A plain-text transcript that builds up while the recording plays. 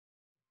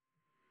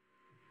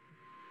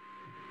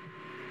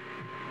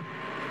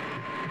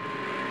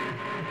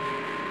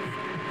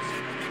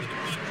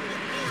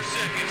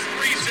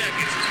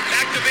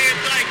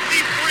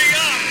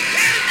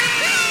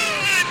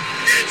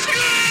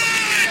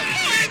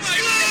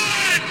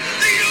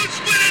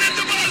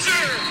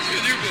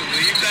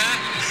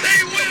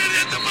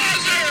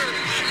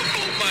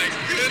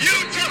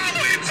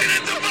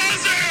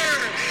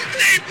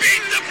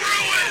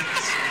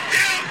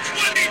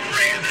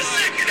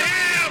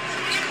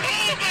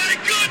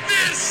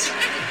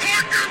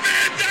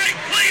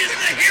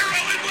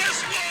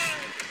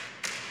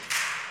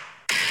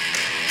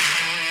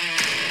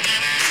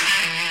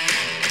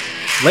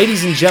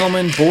Ladies and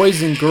gentlemen,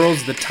 boys and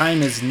girls, the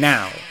time is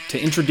now to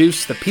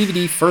introduce the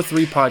PVD for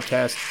 3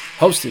 podcast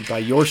hosted by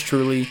yours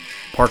truly,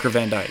 Parker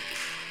Van Dyke.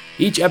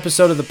 Each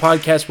episode of the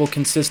podcast will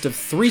consist of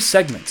 3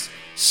 segments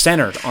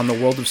centered on the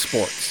world of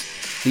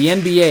sports. The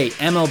NBA,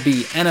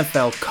 MLB,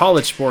 NFL,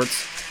 college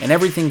sports, and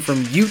everything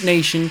from Ute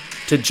Nation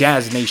to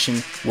Jazz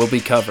Nation will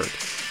be covered.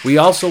 We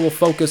also will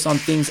focus on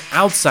things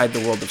outside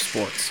the world of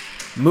sports,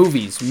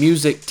 movies,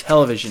 music,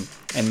 television,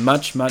 and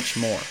much, much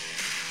more.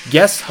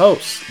 Guest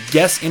hosts,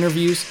 guest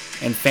interviews,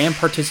 and fan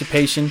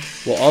participation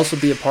will also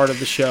be a part of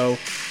the show,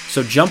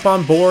 so jump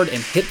on board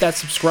and hit that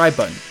subscribe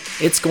button.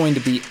 It's going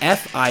to be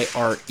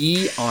FIRE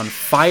on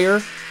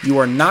fire. You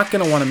are not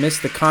going to want to miss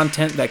the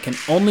content that can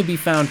only be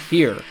found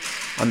here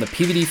on the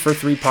PVD for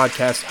 3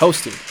 podcast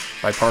hosted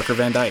by Parker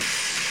Van Dyke.